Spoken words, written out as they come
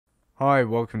Hi,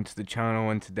 welcome to the channel,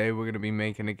 and today we're going to be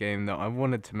making a game that I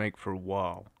wanted to make for a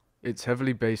while. It's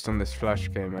heavily based on this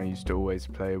Flash game I used to always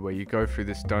play, where you go through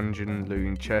this dungeon,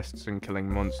 looting chests and killing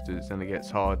monsters, and it gets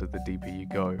harder the deeper you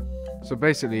go. So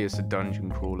basically it's a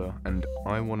dungeon crawler, and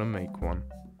I want to make one.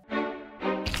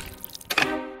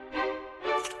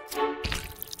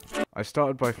 I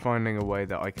started by finding a way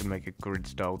that I can make a grid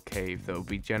style cave that will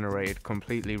be generated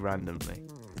completely randomly.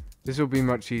 This will be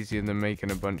much easier than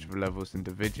making a bunch of levels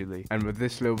individually, and with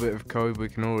this little bit of code we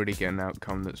can already get an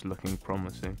outcome that's looking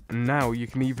promising. And now you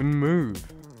can even move!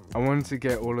 I wanted to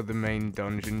get all of the main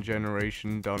dungeon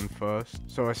generation done first,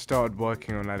 so I started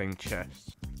working on adding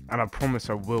chests. And I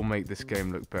promise I will make this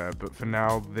game look better, but for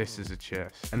now this is a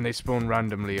chest, and they spawn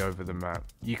randomly over the map.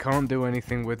 You can't do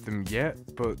anything with them yet,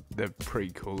 but they're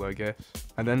pretty cool I guess.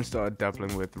 I then started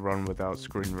dabbling with run without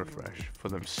screen refresh for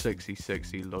them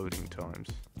 60 loading times.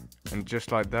 And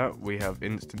just like that, we have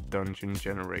instant dungeon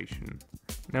generation.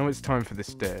 Now it's time for the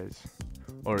stairs,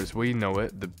 or as we know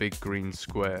it, the big green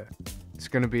square. It's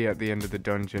going to be at the end of the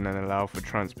dungeon and allow for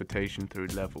transportation through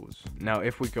levels. Now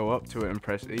if we go up to it and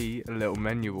press E, a little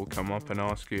menu will come up and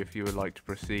ask you if you would like to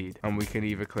proceed, and we can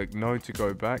either click no to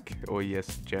go back or yes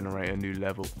to generate a new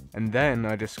level. And then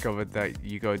I discovered that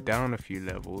you go down a few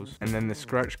levels and then the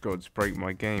scratch gods break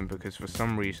my game because for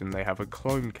some reason they have a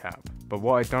clone cap. But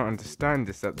what I don't understand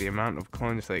is that the amount of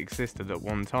clones that existed at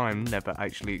one time never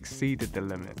actually exceeded the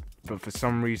limit. But for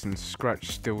some reason Scratch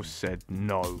still said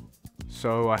no.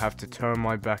 So I have to turn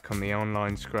my back on the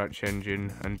online Scratch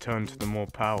engine and turn to the more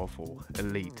powerful,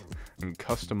 elite, and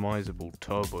customizable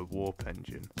Turbo Warp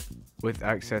engine, with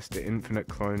access to infinite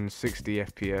clones, 60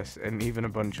 FPS, and even a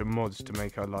bunch of mods to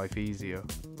make our life easier.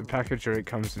 The packager it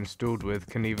comes installed with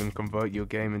can even convert your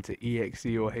game into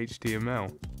EXE or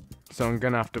HTML, so I'm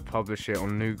gonna have to publish it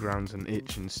on Newgrounds and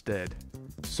itch instead.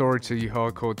 Sorry to you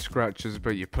hardcore scratchers,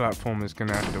 but your platform is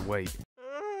gonna have to wait.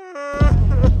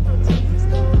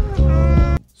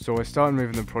 So I started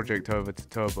moving the project over to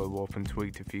Turbo Warp and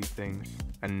tweaked a few things,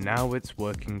 and now it's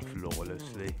working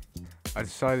flawlessly. I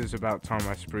decided it's about time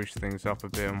I spruced things up a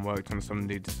bit and worked on some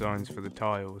new designs for the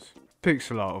tiles.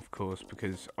 Pixel art of course,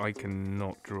 because I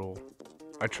cannot draw.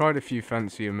 I tried a few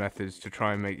fancier methods to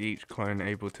try and make each clone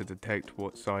able to detect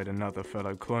what side another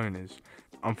fellow clone is.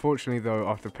 Unfortunately though,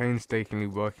 after painstakingly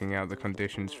working out the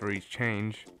conditions for each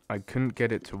change, I couldn't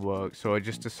get it to work, so I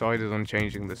just decided on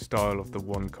changing the style of the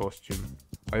one costume.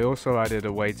 I also added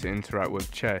a way to interact with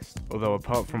chests, although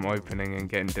apart from opening and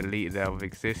getting deleted out of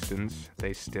existence,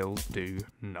 they still do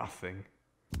nothing.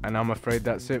 And I'm afraid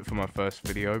that's it for my first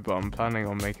video, but I'm planning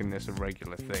on making this a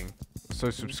regular thing. So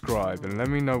subscribe and let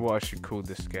me know what I should call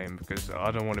this game, because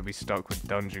I don't want to be stuck with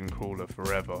Dungeon Crawler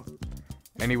forever.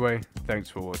 Anyway, thanks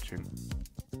for watching.